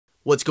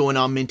What's going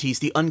on, Minties?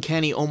 The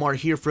Uncanny Omar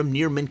here from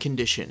Near Mint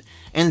Condition,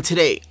 and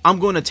today I'm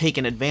going to take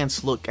an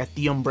advanced look at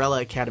the Umbrella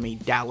Academy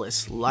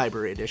Dallas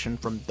Library Edition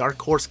from Dark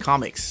Horse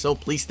Comics, so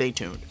please stay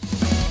tuned.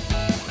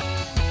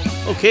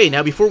 Okay,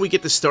 now before we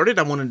get this started,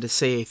 I wanted to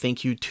say a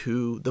thank you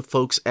to the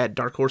folks at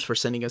Dark Horse for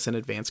sending us an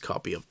advanced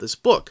copy of this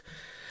book.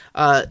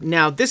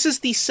 Now, this is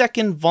the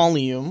second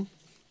volume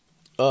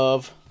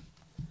of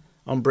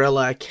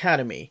Umbrella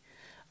Academy.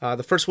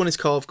 The first one is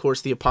called, of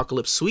course, The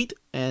Apocalypse Suite,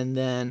 and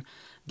then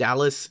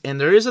Dallas,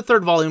 and there is a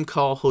third volume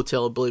called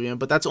Hotel Oblivion,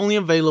 but that's only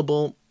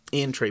available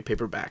in trade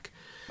paperback.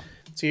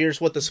 So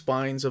here's what the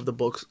spines of the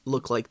books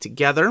look like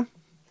together,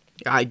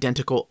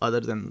 identical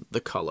other than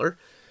the color.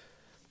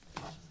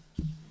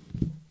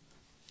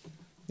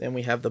 Then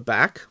we have the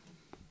back.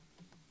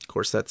 Of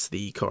course, that's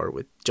the cover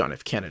with John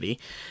F. Kennedy.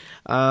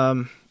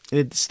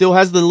 It still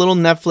has the little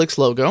Netflix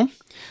logo.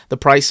 The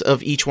price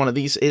of each one of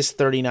these is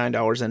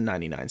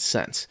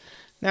 $39.99.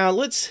 Now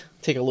let's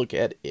take a look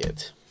at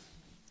it.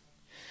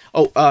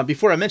 Oh,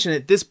 before I mention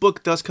it, this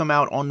book does come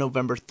out on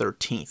November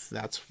 13th.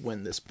 That's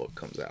when this book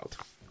comes out.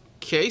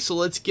 Okay, so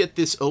let's get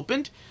this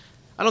opened.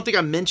 I don't think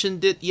I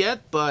mentioned it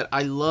yet, but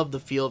I love the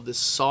feel of this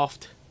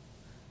soft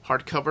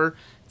hardcover.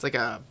 It's like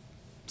a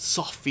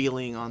soft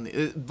feeling on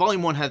the...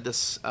 Volume 1 had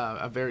this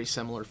a very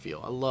similar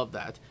feel. I love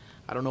that.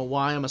 I don't know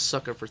why I'm a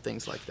sucker for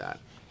things like that.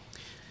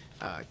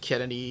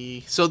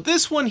 Kennedy. So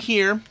this one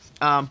here,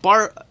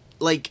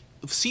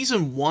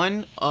 Season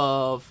 1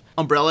 of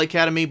Umbrella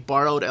Academy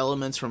borrowed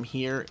elements from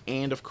here,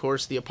 and of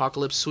course the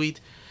Apocalypse Suite.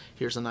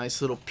 Here's a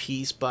nice little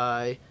piece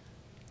by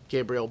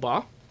Gabriel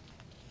Ba.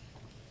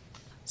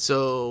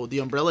 So the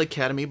Umbrella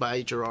Academy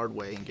by Gerard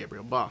Way and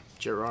Gabriel Ba.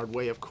 Gerard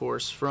Way, of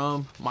course,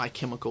 from My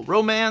Chemical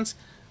Romance,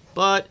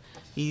 but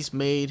he's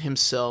made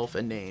himself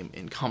a name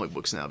in comic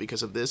books now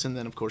because of this, and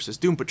then of course his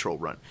Doom Patrol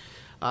run.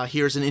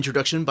 Here's an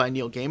introduction by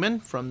Neil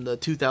Gaiman from the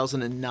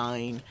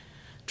 2009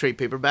 trade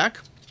paperback.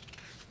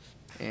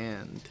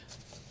 And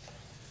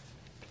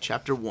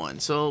chapter 1.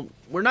 So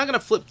we're not going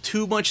to flip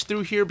too much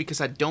through here because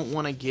I don't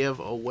want to give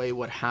away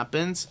what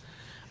happens.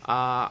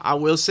 I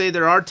will say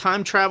there are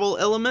time travel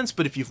elements,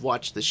 but if you've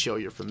watched the show,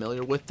 you're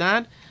familiar with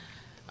that.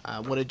 I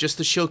wanted just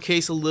to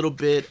showcase a little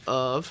bit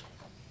of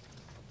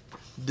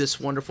this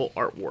wonderful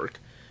artwork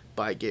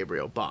by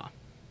Gabriel Ba.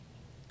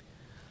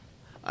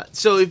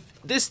 So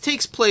if this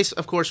takes place,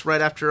 of course,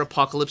 right after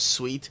Apocalypse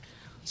Suite.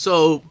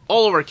 So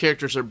all of our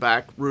characters are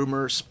back.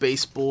 Rumor,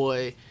 Space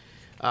Boy,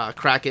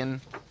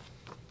 Kraken,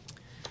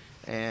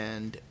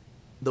 and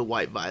the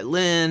White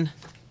Violin.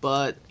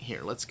 But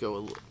here, let's go a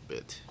little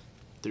bit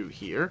through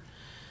here,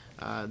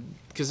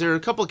 because there are a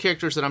couple of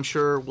characters that I'm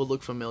sure will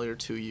look familiar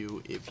to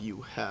you if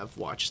you have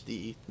watched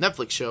the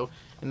Netflix show,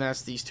 and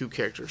that's these two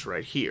characters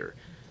right here.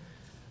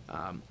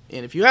 And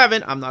if you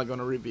haven't, I'm not going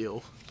to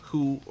reveal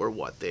who or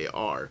what they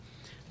are,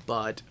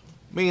 but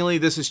mainly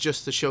this is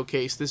just to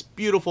showcase this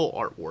beautiful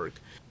artwork.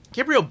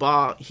 Gabriel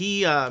Ba,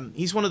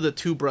 he's one of the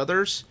two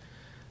brothers,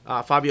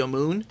 Fabio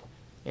Moon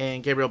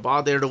and Gabriel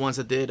Ba. They're the ones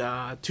that did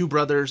Two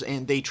Brothers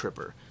and Day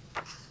Tripper.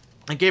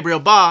 And Gabriel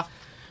Ba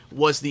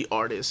was the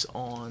artist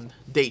on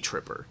Day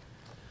Tripper.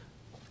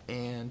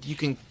 And you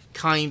can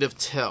kind of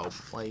tell,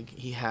 like,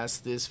 he has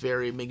this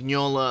very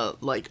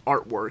Mignola-like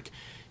artwork.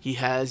 He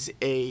has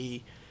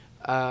a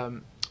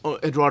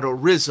Eduardo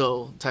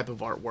Rizzo type of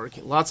artwork.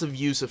 Lots of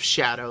use of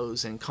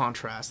shadows and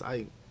contrast.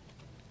 I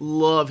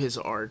love his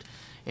art.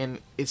 And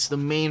it's the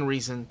main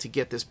reason to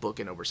get this book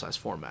in oversized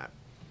format.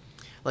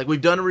 Like,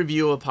 we've done a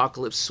review of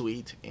Apocalypse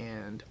Suite,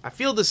 and I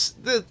feel the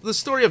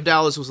story of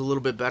Dallas was a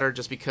little bit better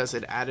just because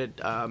it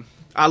added...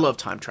 I love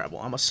time travel.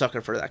 I'm a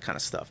sucker for that kind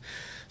of stuff.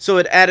 So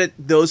it added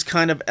those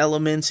kind of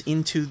elements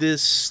into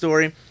this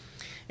story.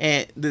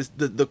 And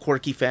the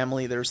quirky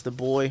family, there's the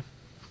boy.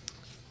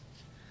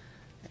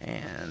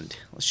 And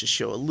let's just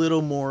show a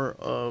little more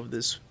of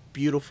this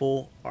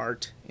beautiful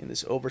art in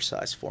this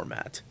oversized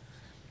format.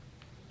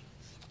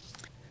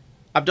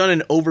 I've done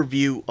an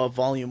overview of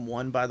Volume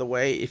 1, by the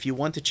way, if you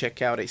want to check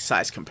out a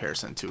size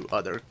comparison to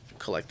other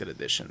collected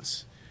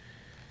editions.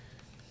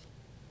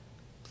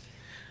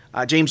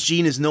 James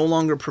Jean is no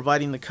longer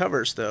providing the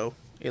covers, though.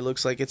 It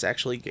looks like it's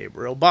actually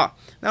Gabriel Ba.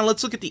 Now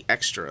let's look at the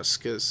extras,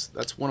 because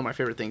that's one of my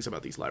favorite things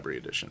about these library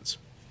editions.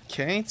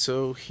 Okay,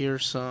 so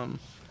here's some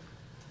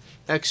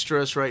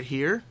extras right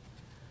here.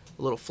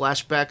 A little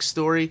flashback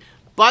story.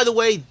 By the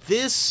way,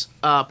 this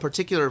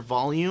particular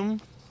volume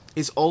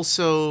is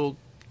also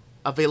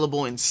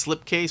available in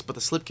slipcase, but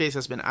the slipcase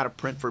has been out of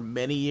print for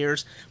many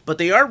years. But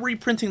they are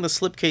reprinting the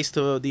slipcase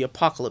to the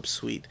Apocalypse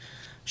Suite.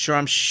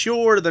 I'm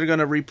sure they're going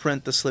to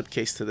reprint the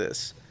slipcase to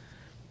this.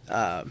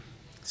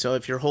 So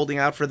if you're holding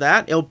out for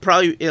that,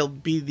 it'll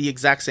be the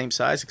exact same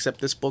size,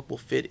 except this book will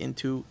fit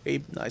into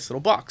a nice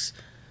little box.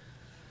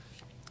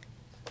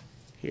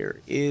 Here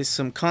is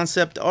some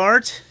concept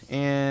art,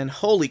 and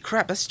holy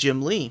crap, that's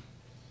Jim Lee.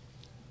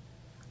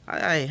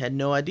 I had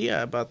no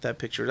idea about that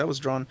picture. That was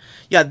drawn...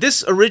 Yeah,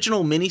 this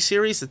original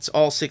miniseries, it's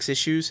all 6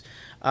 issues,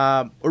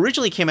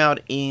 originally came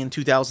out in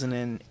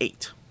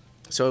 2008.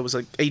 So it was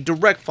a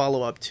direct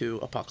follow-up to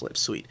Apocalypse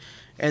Suite.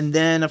 And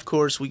then, of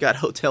course, we got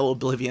Hotel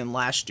Oblivion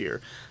last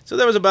year. So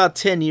there was about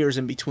 10 years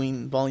in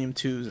between Volume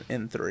 2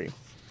 and 3.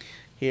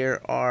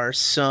 Here are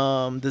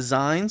some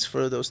designs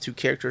for those two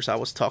characters I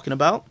was talking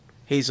about,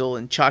 Hazel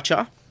and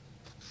Cha-Cha.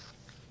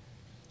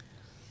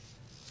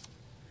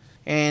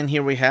 And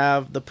here we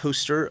have the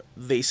poster,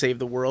 They Save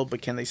the World,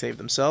 but Can They Save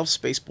Themselves?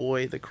 Space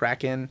Boy, the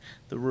Kraken,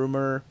 the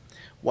Rumor,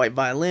 White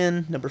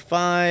Violin, number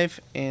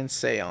 5, and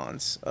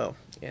Seance. Oh,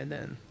 and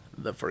then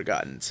the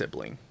Forgotten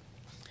Sibling,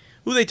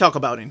 who they talk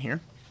about in here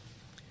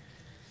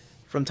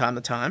from time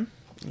to time.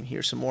 And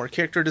here's some more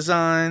character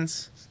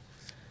designs,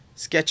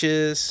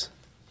 sketches.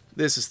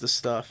 This is the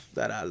stuff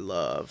that I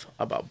love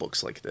about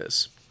books like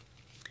this.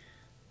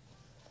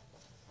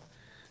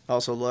 I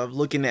also love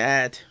looking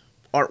at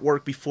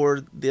artwork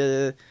before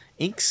the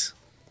inks.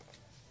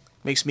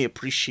 Makes me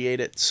appreciate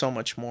it so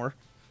much more.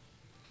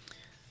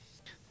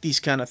 These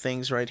kind of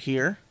things right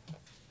here.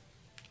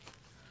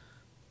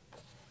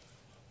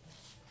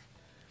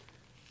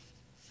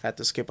 Had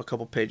to skip a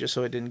couple pages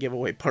so I didn't give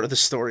away part of the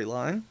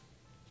storyline.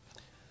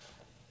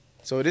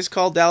 So it is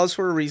called Dallas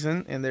for a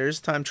reason, and there is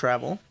time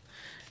travel.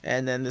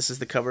 And then this is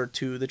the cover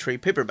to the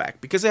trade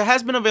paperback, because it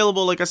has been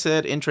available, like I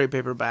said, in trade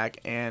paperback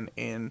and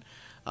in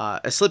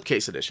a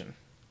slipcase edition.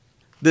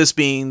 This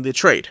being the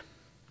trade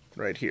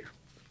right here,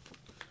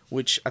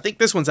 which I think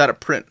this one's out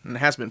of print and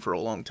has been for a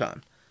long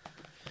time.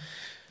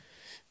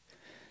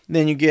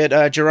 Then you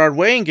get Gerard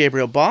Way and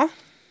Gabriel Ba,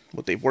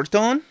 what they've worked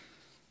on,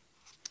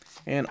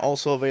 and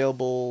also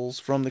available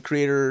from the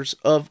creators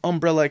of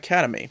Umbrella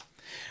Academy.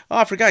 Oh,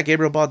 I forgot,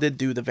 Gabriel Ba did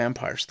do the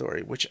Vampire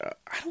Story, which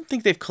I don't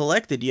think they've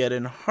collected yet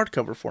in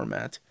hardcover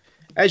format.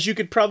 As you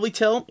could probably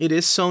tell, it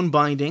is sewn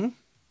binding.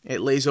 It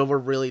lays over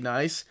really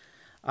nice.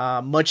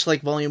 Much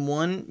like Volume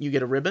 1, you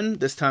get a ribbon.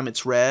 This time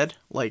it's red,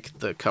 like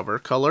the cover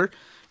color,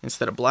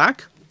 instead of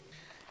black.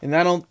 And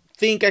I don't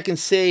think I can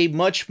say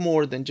much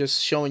more than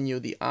just showing you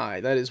the eye.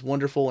 That is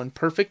wonderful and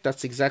perfect.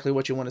 That's exactly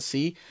what you want to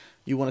see.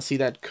 You want to see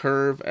that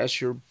curve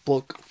as your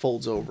book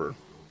folds over.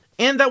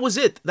 And that was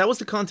it. That was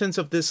the contents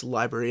of this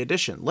library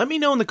edition. Let me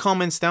know in the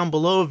comments down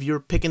below if you're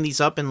picking these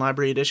up in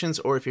library editions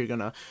or if you're going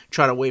to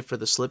try to wait for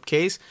the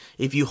slipcase.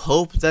 If you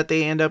hope that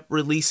they end up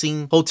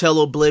releasing Hotel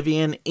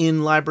Oblivion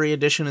in library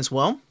edition as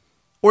well.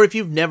 Or if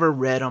you've never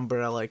read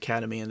Umbrella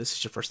Academy and this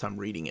is your first time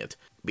reading it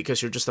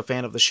because you're just a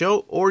fan of the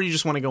show or you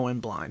just want to go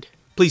in blind.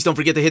 Please don't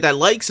forget to hit that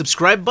like,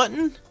 subscribe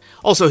button.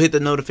 Also hit the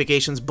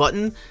notifications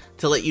button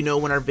to let you know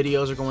when our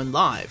videos are going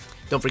live.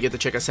 Don't forget to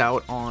check us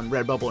out on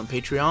Redbubble and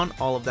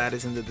Patreon. All of that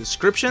is in the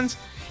descriptions.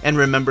 And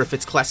remember, if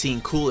it's classy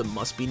and cool, it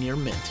must be near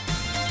mint.